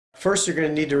First, you're going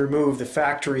to need to remove the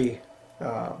factory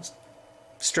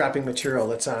strapping material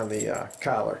that's on the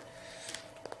collar.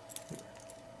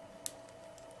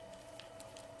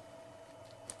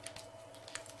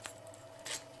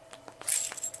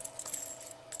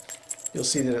 You'll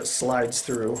see that it slides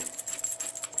through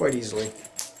quite easily.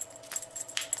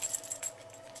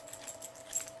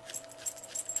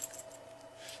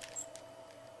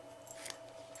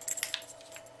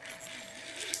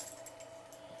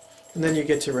 And then you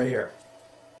get to right here.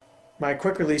 My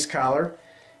quick release collar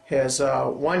has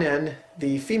one end,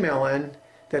 the female end,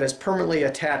 that is permanently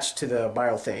attached to the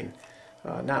biothane,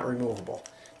 not removable.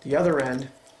 The other end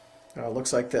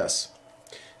looks like this.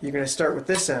 You're going to start with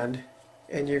this end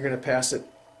and you're going to pass it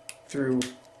through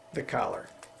the collar.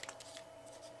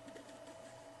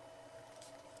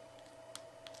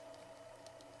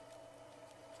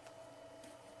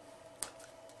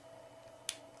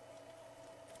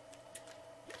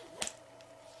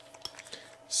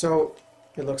 So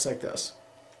it looks like this.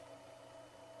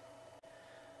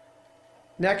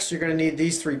 Next, you're going to need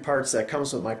these three parts that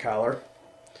comes with my collar.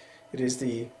 It is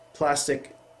the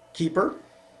plastic keeper,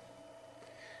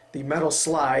 the metal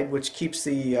slide, which keeps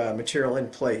the material in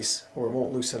place or it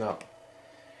won't loosen up,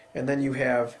 and then you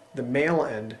have the male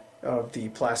end of the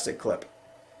plastic clip.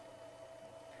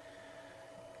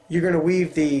 You're going to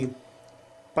weave the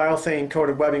biothane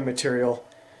coated webbing material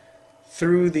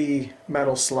through the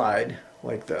metal slide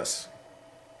like this.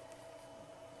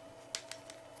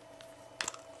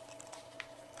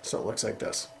 So it looks like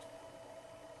this.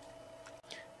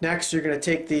 Next, you're going to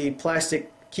take the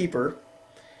plastic keeper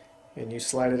and you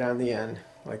slide it on the end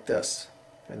like this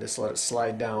and just let it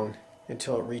slide down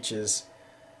until it reaches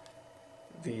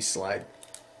the slide.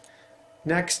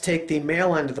 Next, take the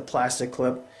male end of the plastic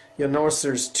clip. You'll notice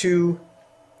there's two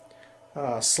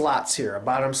slots here, a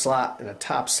bottom slot and a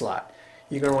top slot.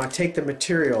 You're going to want to take the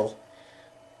material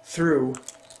through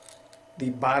the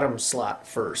bottom slot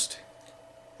first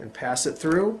and pass it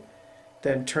through,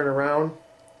 then turn around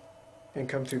and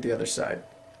come through the other side,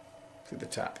 through the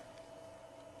top.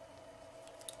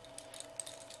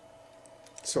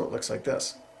 So it looks like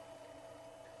this.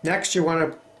 Next, you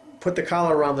want to put the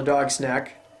collar around the dog's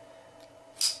neck,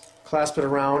 clasp it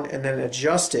around, and then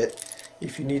adjust it.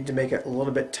 If you need to make it a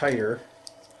little bit tighter,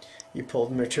 you pull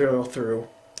the material through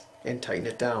and tighten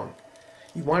it down.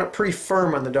 You want it pretty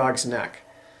firm on the dog's neck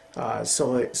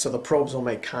so the probes will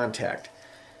make contact.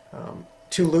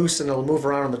 Too loose and it'll move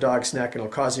around on the dog's neck and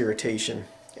it'll cause irritation,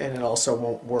 and it also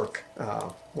won't work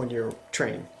when you're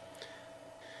training.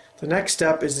 The next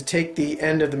step is to take the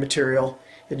end of the material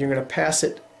and you're going to pass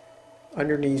it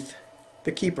underneath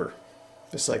the keeper,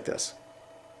 just like this.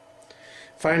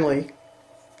 Finally,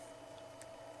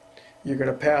 you're going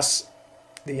to pass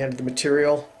the end of the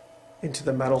material into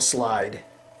the metal slide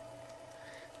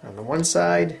on the one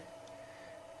side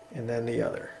and then the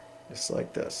other, just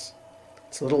like this.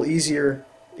 It's a little easier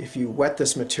if you wet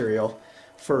this material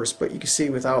first, but you can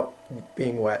see without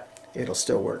being wet it'll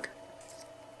still work.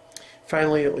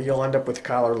 Finally, you'll end up with the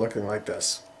collar looking like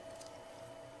this.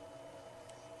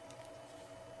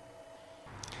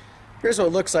 Here's what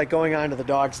it looks like going onto the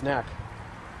dog's neck.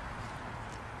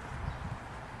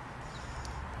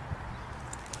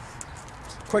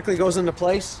 Quickly goes into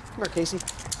place. Come here, Casey.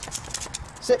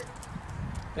 Sit.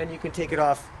 And you can take it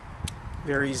off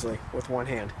very easily with one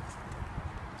hand.